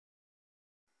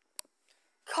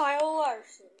Kyle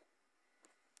Larson,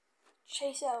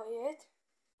 Chase Elliott,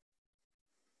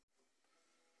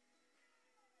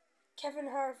 Kevin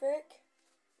Harvick,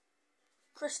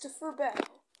 Christopher Bell.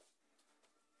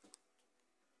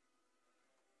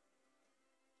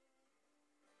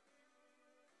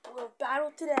 Will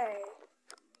battle today.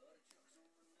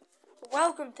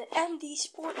 Welcome to MD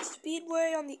Sports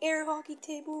Speedway on the air hockey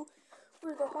table,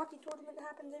 where the hockey tournament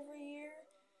happens every year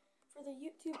for the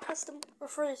YouTube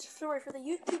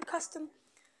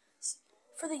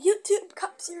YouTube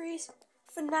Cup Series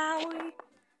finale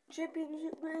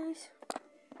championship race.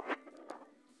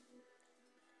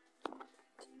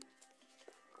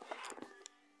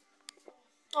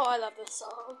 Oh, I love this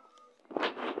song.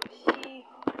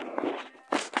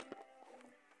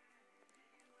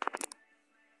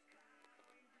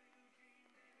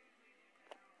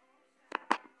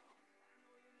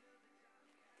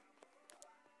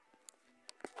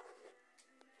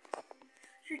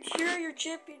 Here are your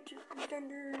championship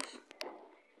contenders.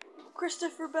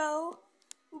 Christopher Bell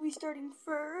will be starting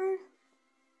third.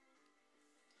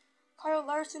 Kyle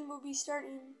Larson will be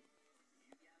starting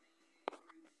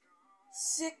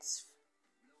sixth.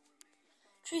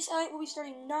 Chase Elliott will be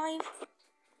starting ninth.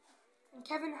 And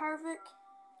Kevin Harvick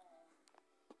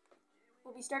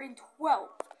will be starting 12th.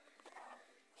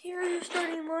 Here are your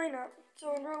starting lineup.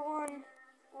 So in row 1,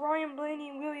 Ryan Blaney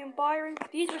and William Byron.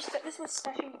 This was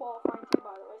session qualifying too,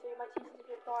 by the way, so you might see some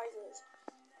good prizes.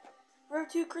 Row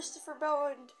 2, Christopher Bell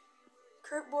and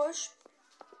Kurt Busch.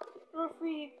 Row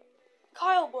 3,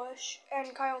 Kyle Busch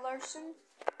and Kyle Larson.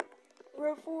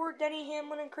 Row 4, Denny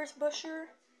Hamlin and Chris Buescher.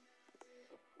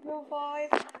 Row 5,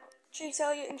 Chase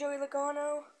Elliott and Joey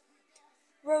Logano.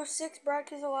 Row 6, Brad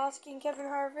Keselowski and Kevin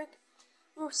Harvick.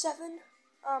 Row 7,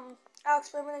 Alex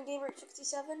Bowman and Gabriel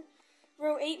 67.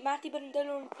 Row 8, Matthew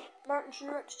Benedetto and Martin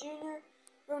Truex Jr.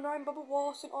 Row 9, Bubba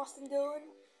Wallace and Austin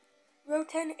Dillon. Row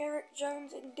 10, Eric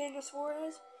Jones and Daniel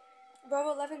Suarez.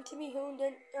 Row 11, Timmy Hill and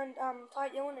Ty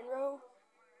Dillon. And row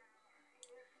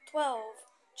 12,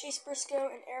 Chase Briscoe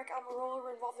and Eric Almirola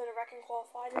were involved in a wreck and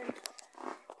qualified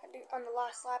on the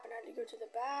last lap and had to go to the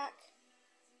back.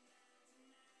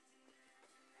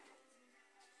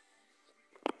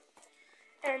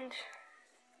 And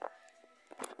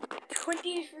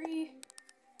 23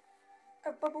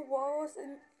 of Bubba Wallace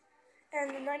and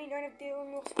the 99 of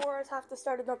Daniel Suarez have to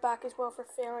start in the back as well for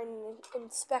failing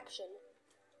inspection.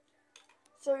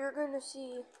 So you're going to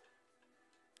see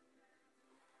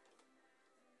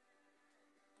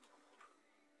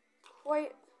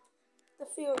quite the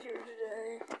field here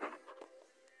today.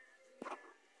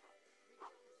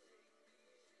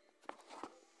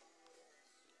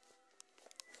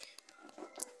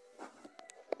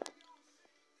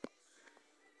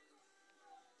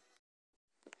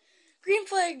 Green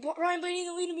flag, Ryan Blaney in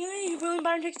the lead immediately. William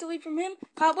Byron takes the lead from him.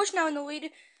 Kyle Busch now in the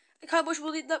lead. Kyle Busch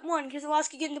will lead that one.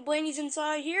 Keselowski getting to Blaney's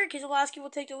inside here. Keselowski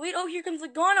will take the lead. Oh, here comes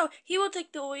Logano. He will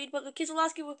take the lead, but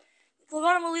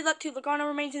Logano will lead that too. Logano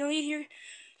remains in the lead here.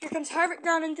 Here comes Harvick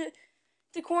down into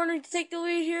the corner to take the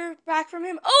lead here. Back from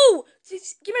him. Oh! Give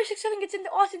me 6-7 gets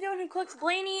into Austin Dillon who collects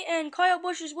Blaney and Kyle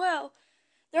Busch as well.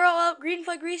 They're all out. Green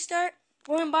flag restart.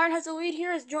 William Byron has the lead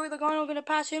here as Joey Logano going to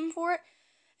pass him for it.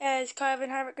 As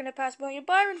Kevin Harvick going to pass William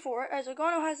Byron for it. As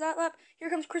Logano has that lap. Here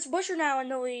comes Chris Buescher now in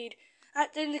the lead. I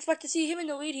didn't expect to see him in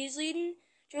the lead. He's leading.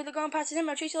 Joey Logano passes him.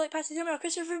 Now Chase Elliott passes him. Now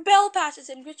Christopher Bell passes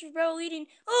him. Christopher Bell leading.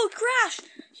 Oh, crash!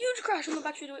 Huge crash on the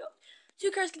back straightaway.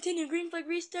 Two cars continue. Green flag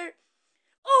restart.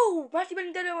 Oh, Matthew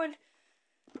Benedetto and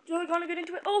Joey Logano get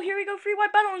into it. Oh, here we go. Free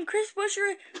wide battle. And Chris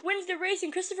Buescher wins the race.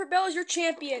 And Christopher Bell is your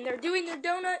champion. They're doing their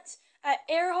donuts at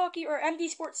Air Hockey or MD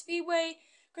Sports Speedway.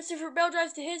 Christopher Bell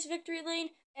drives to his victory lane.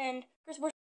 And Chris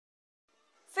Buescher.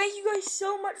 Thank you guys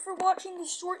so much for watching the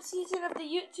short season of the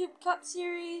YouTube Cup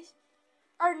Series.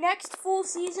 Our next full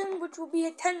season, which will be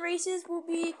at 10 races, will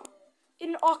be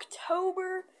in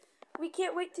October. We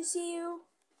can't wait to see you.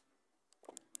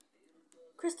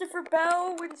 Christopher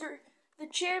Bell wins the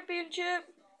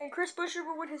championship, and Chris Buescher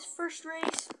will win his first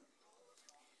race.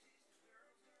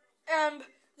 And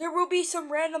there will be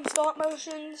some random stop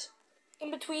motions.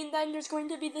 In between then, there's going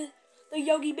to be the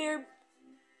Yogi Bear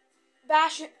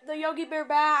Bash,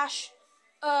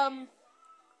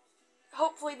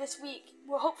 hopefully this week.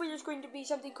 Well, hopefully there's going to be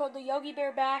something called the Yogi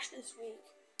Bear Bash this week.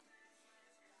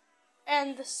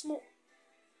 And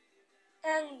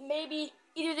maybe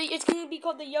it's going to be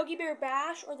called the Yogi Bear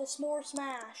Bash or the S'more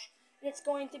Smash. And it's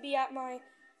going to be at my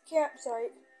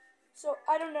campsite. So,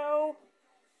 I don't know.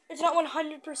 It's not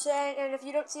 100%, and if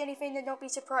you don't see anything, then don't be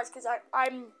surprised, because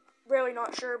I'm really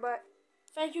not sure, but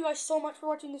thank you guys so much for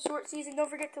watching the short season. Don't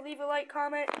forget to leave a like,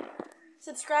 comment,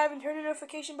 subscribe and turn the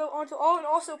notification bell on to all. And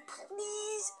also,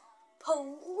 please,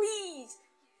 please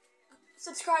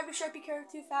subscribe to Sharpie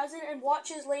Character 2000 and watch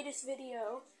his latest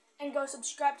video. And go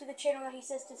subscribe to the channel that he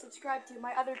says to subscribe to,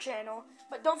 my other channel.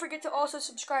 But don't forget to also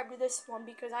subscribe to this one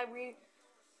because I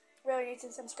really need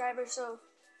some subscribers. So,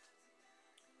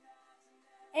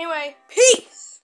 anyway, peace!